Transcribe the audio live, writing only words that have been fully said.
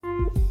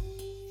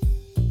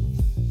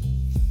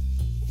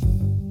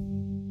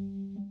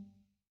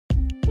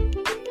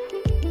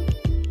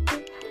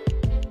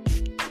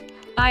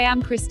I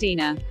am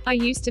Christina. I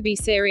used to be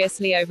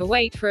seriously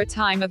overweight for a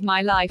time of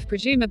my life,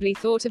 presumably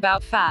thought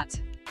about fat.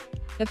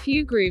 A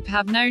few group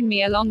have known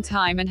me a long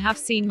time and have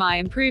seen my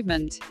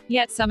improvement,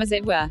 yet some as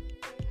it were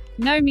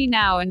know me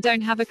now and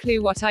don't have a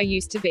clue what I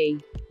used to be.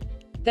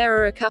 There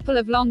are a couple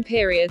of long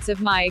periods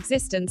of my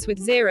existence with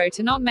zero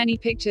to not many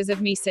pictures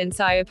of me since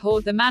I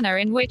abhorred the manner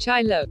in which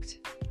I looked.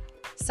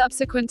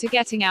 Subsequent to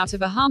getting out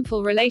of a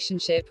harmful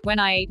relationship, when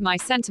I ate my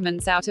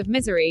sentiments out of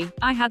misery,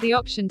 I had the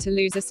option to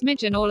lose a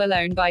smidgen all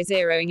alone by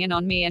zeroing in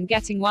on me and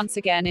getting once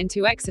again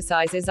into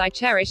exercises I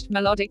cherished,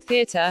 melodic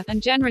theatre,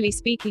 and generally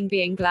speaking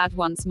being glad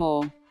once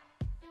more.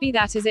 Be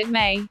that as it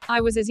may,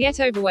 I was as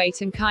yet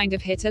overweight and kind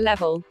of hit a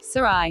level,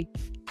 so I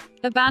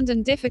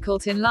abandoned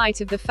difficult in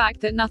light of the fact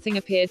that nothing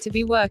appeared to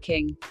be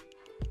working.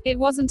 It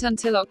wasn't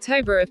until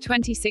October of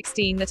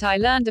 2016 that I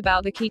learned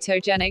about the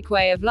ketogenic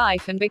way of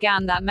life and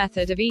began that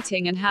method of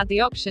eating and had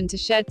the option to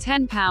shed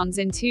 10 pounds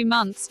in 2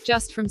 months,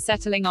 just from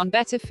settling on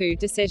better food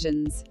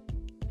decisions.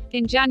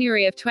 In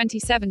January of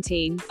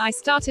 2017, I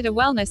started a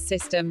wellness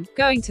system,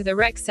 going to the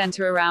rec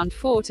center around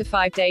 4 to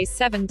 5 days,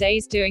 7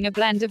 days, doing a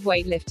blend of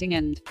weightlifting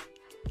and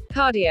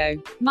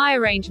cardio. My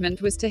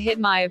arrangement was to hit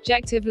my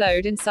objective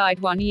load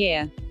inside 1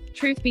 year.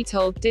 Truth be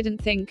told,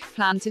 didn't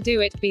plan to do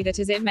it, be that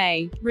as it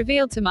may,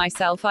 revealed to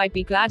myself I'd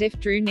be glad if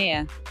drew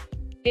near.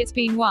 It's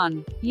been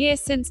 1 year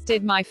since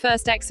did my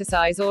first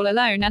exercise all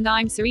alone, and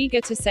I'm so eager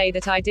to say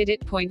that I did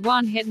it.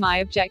 1 hit my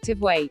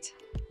objective weight.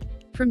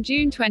 From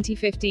June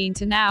 2015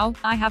 to now,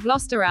 I have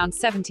lost around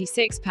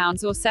 76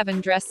 pounds or 7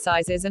 dress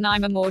sizes, and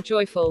I'm a more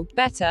joyful,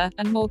 better,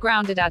 and more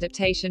grounded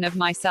adaptation of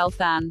myself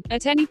than,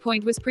 at any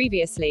point, was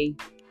previously.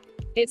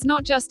 It's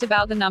not just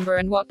about the number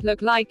and what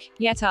look like,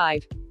 yet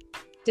I've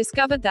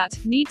discovered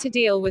that need to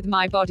deal with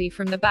my body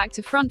from the back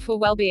to front for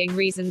well-being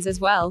reasons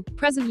as well.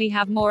 Presently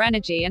have more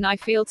energy and I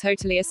feel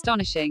totally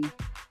astonishing.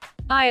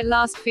 I at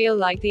last feel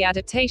like the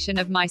adaptation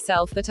of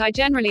myself that I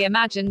generally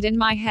imagined in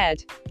my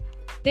head.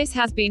 This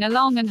has been a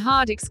long and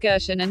hard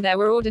excursion, and there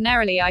were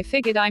ordinarily I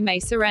figured I may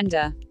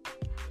surrender.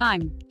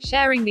 I'm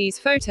sharing these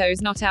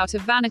photos not out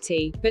of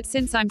vanity, but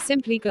since I'm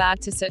simply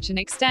glad to such an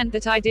extent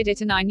that I did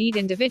it, and I need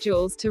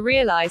individuals to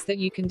realize that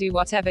you can do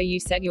whatever you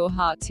set your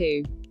heart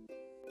to.